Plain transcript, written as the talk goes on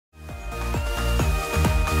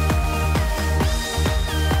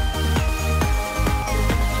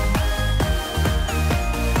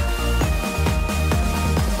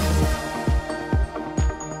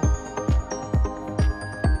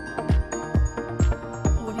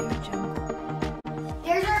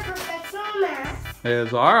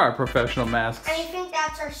Those are our professional masks. I think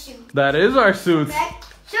that's our suit. That is our suits. Okay.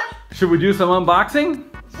 So, Should we do some unboxing?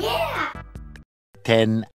 yeah.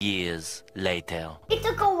 10 years later. It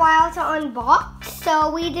took a while to unbox,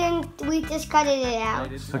 so we just cut it out.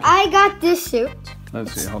 Okay. I got this suit.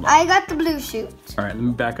 Let's see, hold on. I got the blue suit. All right, let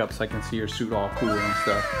me back up so I can see your suit all cool and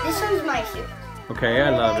stuff. This one's my suit. Okay,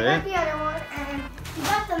 I love I got it. the other one, and we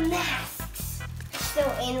got the masks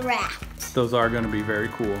still in wrapped. Those are gonna be very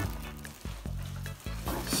cool.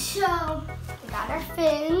 So, we got our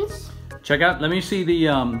fins. Check out, let me see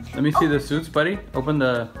the suits, buddy.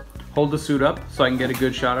 Hold the suit up so I can get a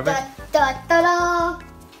good shot of it. Da, da, da, da.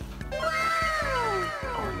 Oh,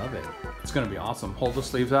 I love it. It's gonna be awesome. Hold the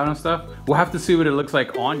sleeves out and stuff. We'll have to see what it looks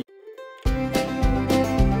like on you.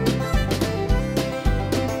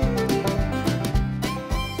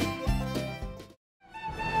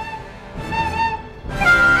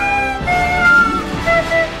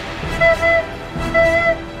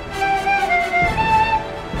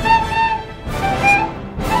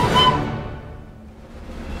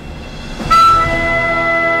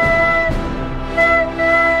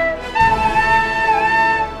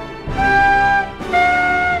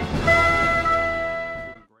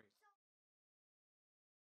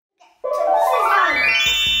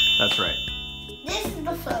 That's right. This is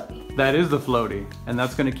the floaty. That is the floaty, and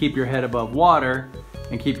that's gonna keep your head above water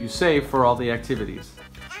and keep you safe for all the activities.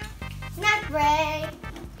 Not great.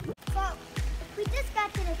 So, we just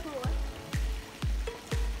got to the pool.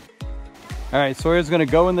 All right, Sawyer's gonna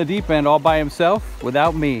go in the deep end all by himself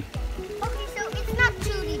without me. Okay, so it's not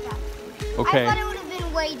too deep actually. Okay. I thought it would have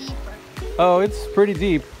been way deeper. Oh, it's pretty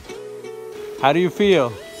deep. How do you feel?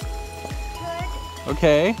 Good.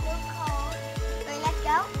 Okay. Feel cold. Ready, let's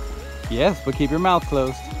go? Yes, but keep your mouth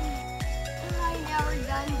closed. I never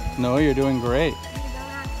done. No, you're doing great. You don't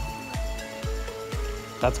have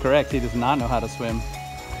to. That's correct. He does not know how to swim.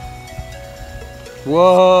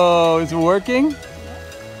 Whoa, is it working?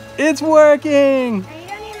 It's working! And you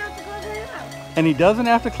don't even have to close your mouth. And he doesn't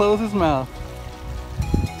have to close his mouth.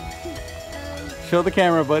 Show the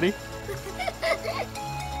camera, buddy.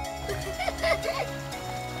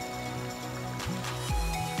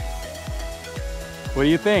 What do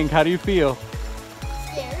you think? How do you feel?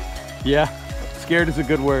 Scared. Yeah, scared is a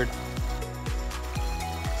good word.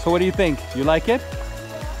 So what do you think? You like it?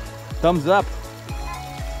 Thumbs up.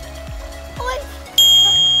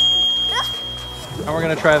 Now we're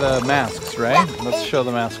gonna try the masks, right? Let's show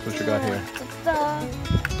the masks what you got here.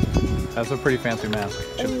 That's a pretty fancy mask.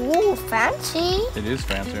 Ooh, fancy. It is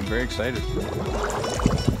fancy. I'm very excited.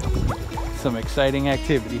 Some exciting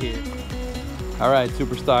activity here. All right,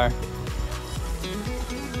 superstar.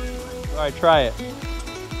 All right, try it.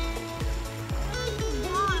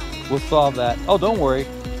 We'll solve that. Oh, don't worry.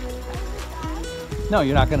 No,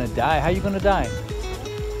 you're not gonna die. How are you gonna die?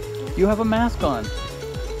 You have a mask on.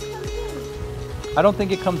 I don't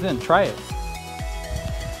think it comes in. Try it.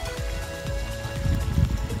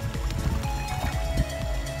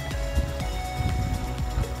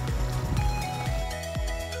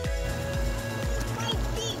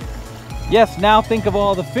 Yes, now think of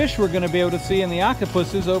all the fish we're going to be able to see and the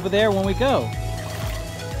octopuses over there when we go. What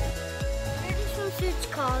are these swimsuits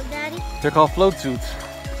called, Daddy? They're called float suits.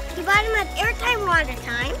 You buy them at Airtime Water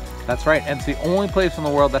Time. That's right, and it's the only place in the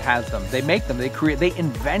world that has them. They make them, they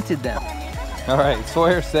invented them. All right,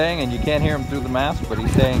 Sawyer's saying, and you can't hear him through the mask, but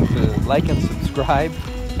he's saying to like and subscribe,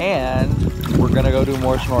 and we're going to go do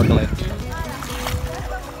more snorkeling.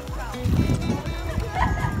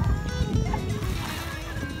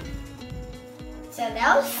 So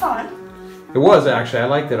that was fun. It was actually, I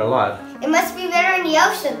liked it a lot. It must be better in the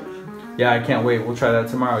ocean. Yeah, I can't wait. We'll try that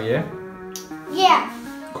tomorrow, yeah? Yeah.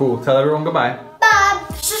 Cool, tell everyone goodbye.